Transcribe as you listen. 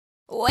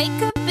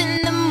Wake up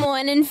in the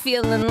morning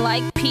feeling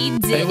like P.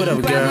 Diddy. Hey, what up,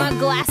 grab girl? my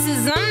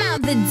glasses, I'm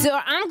out the door.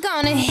 I'm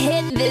gonna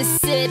hit this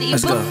city.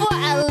 Let's go. Before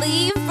I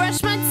leave,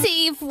 brush my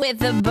teeth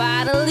with a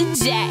bottle of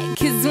Jack.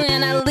 Cause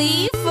when I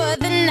leave for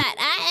the night,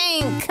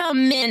 I ain't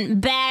coming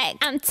back.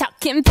 I'm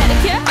talking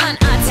pedicure on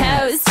our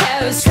toes,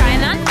 toes.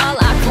 Trying on all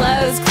our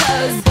clothes,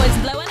 clothes. Boys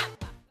blowing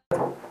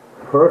up.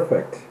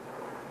 Perfect.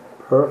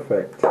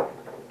 Perfect.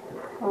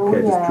 Oh, okay,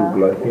 I just yeah. drew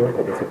blood here,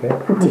 but that's okay.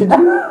 Did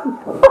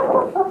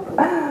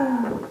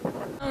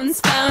Phones,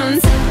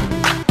 phones.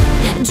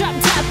 Drop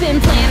top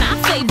and playing our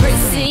favorite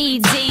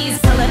CDs.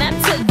 Pulling up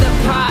to the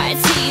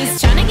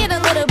parties. Trying to get a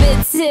little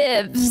bit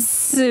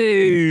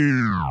tipsy.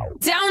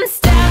 Don't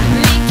stop,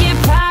 make it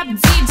pop.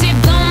 DJ,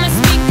 blow my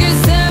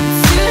speakers up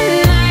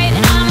tonight.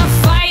 I'ma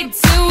fight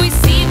till we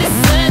see the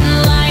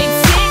sunlight.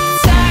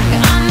 Tick tock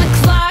on the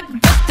clock,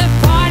 but the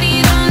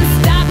party don't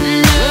stop.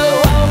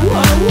 No. Oh,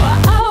 oh, oh,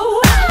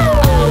 oh,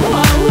 oh,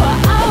 oh,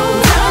 oh, oh.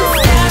 Don't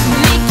stop,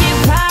 make it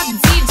pop.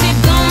 DJ,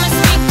 blow my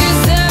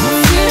speakers up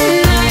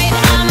tonight.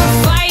 I'ma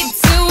fight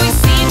till we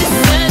see the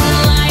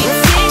sunlight.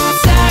 Tick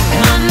tock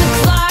on the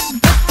clock,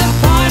 but the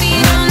party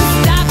don't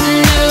stop.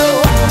 No.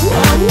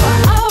 Oh, oh,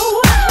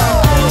 oh, oh,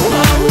 oh,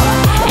 oh.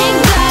 Ain't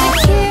got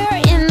a care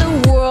in the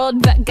world,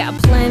 but got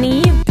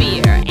plenty of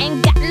beer.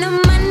 Ain't got no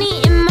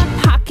money in my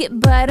pocket,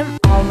 but I'm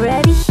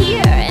already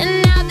here.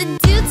 And now the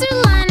dudes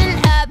are lining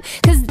up,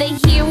 cause they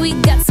hear we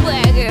got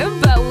swagger.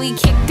 But we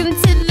kick them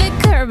to the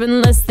curb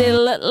unless they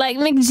look like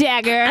Mick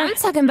Jagger. I'm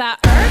talking about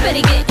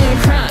everybody getting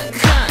crunk,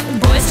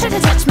 crunk. Boys try to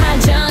touch my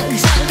junk,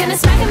 junk. Gonna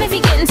smack him if he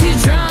getting too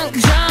drunk,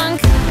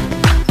 drunk.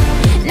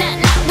 Nah,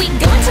 nah, we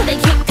go until they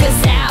kick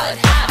us out,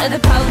 out. Or the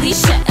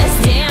police shut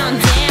us down,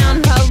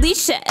 down.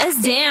 Police shut us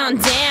down,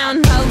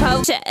 down.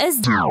 Po, shut us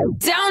down.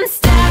 Don't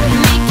stop,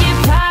 make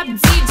it pop.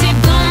 DJ,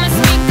 blow my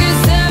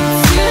speakers up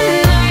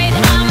tonight.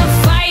 I'ma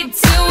fight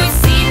till we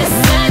see the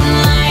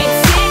sunlight.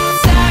 Tick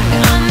tock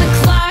on the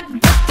clock,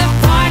 but the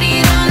party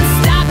don't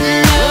stop.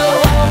 No.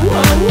 Oh,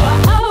 oh,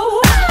 oh, oh,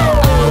 oh,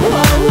 oh,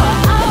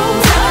 oh, oh.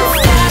 Don't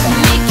stop,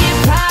 make it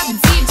pop.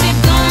 DJ,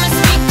 blow my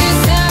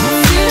speakers up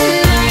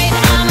tonight.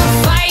 I'ma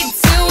fight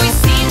till we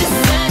see the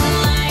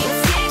sunlight.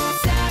 Tick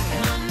tock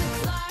on the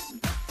clock,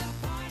 but the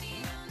party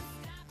don't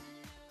stop.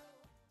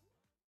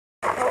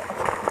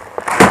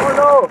 Oh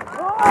no!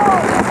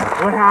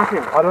 What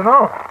happened? I don't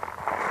know.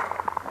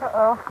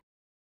 Uh-oh.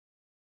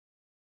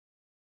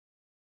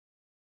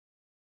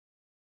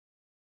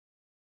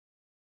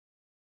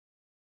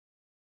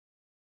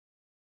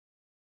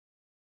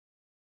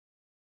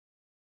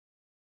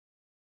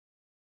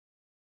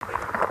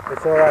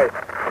 It's alright.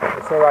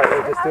 It's alright,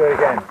 we'll just do it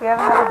again. We have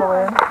another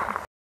balloon.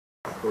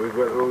 But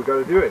we've got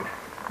to do it.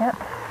 Yep.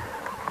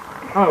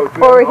 Oh,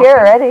 Well, we're here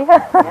already.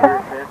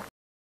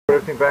 Put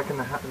everything back in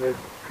the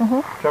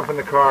jump in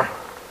the car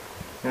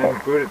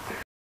and boot it.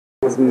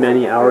 As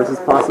many hours as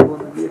possible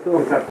in the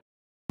vehicle.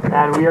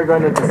 And we are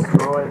going to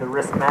destroy the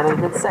risk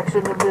management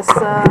section of this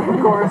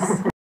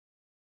course.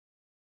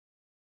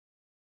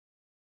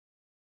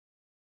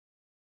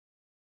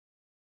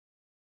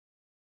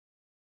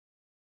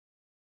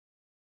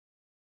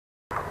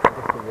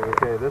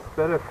 Okay, this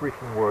better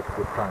freaking work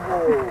this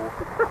time.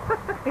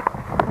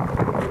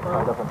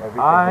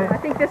 I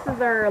think this is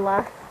our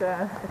last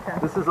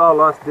attempt. This is our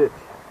last ditch.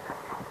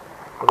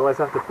 Otherwise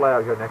I have to fly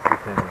out here next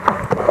weekend.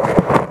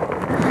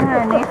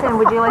 Nathan,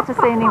 would you like to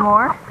say any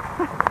more?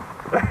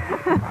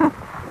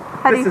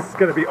 This is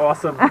going to be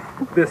awesome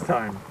this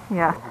time.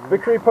 Yeah.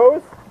 Victory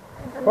pose?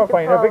 Come on,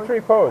 Fine, a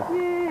victory pose.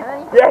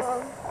 Yes!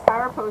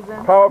 Power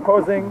posing. Power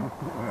posing.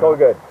 It's all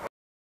good.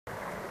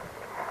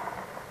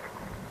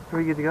 Are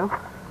we good to go?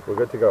 We're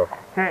good to go.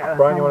 Okay,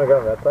 Brian, you want to go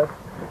on that side?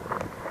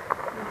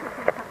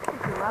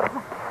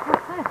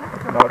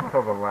 Not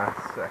until the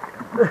last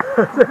second.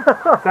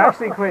 it's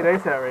actually quite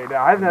nice out right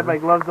now. I haven't had my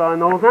gloves on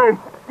the whole time.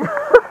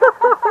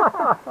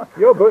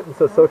 Your buttons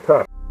are so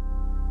tough.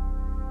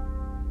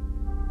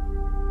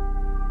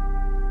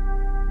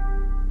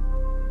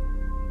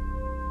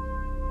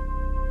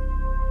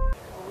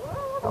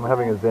 I'm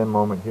having a zen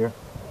moment here.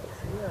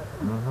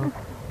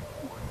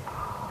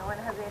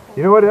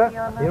 You know what?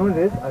 You know what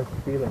it is? I'm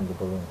feeling the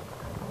balloon.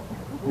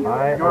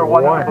 You're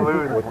one with the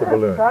balloon. With the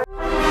balloon.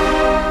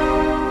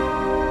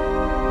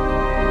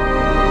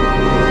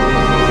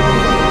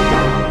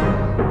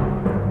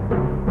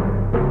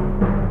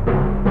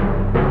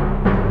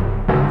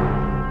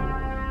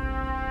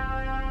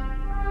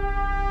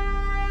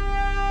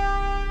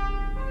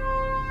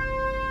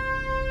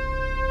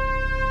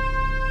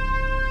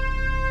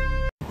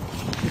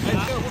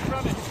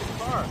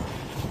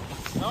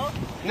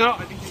 No,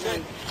 I think you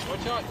guys.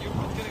 Watch out, you're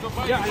gonna go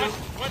by. Yeah,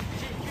 1, 2,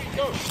 3,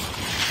 go.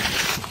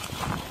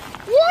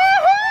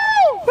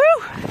 Woohoo!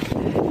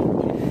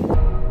 Woo!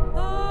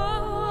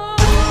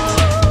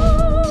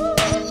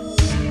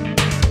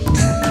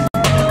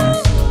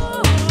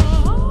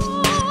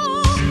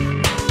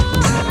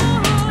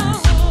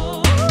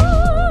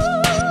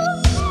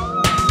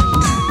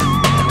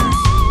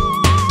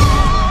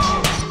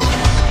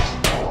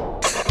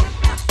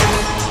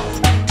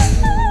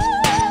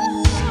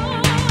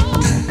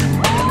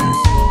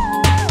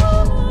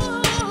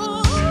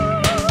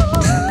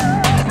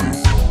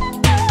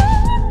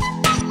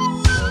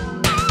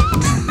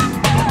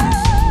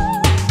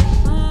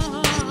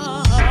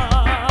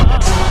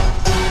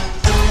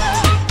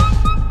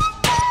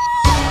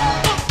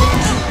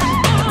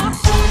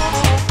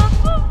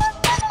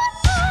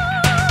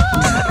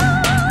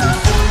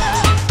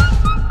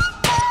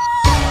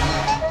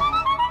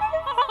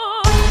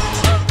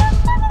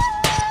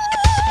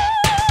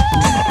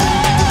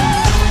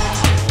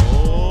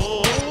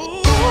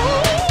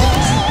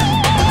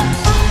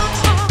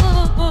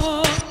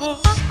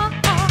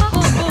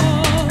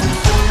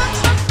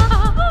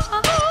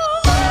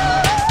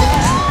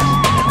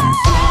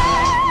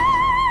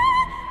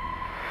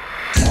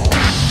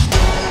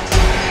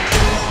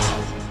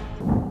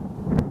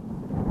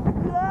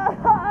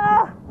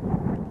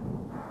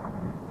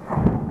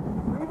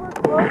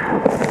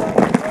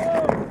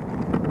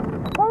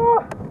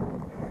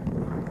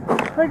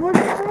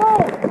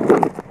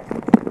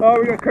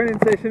 we got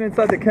condensation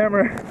inside the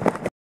camera.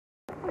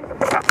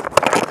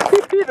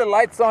 The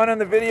light's on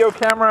the video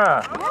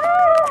camera.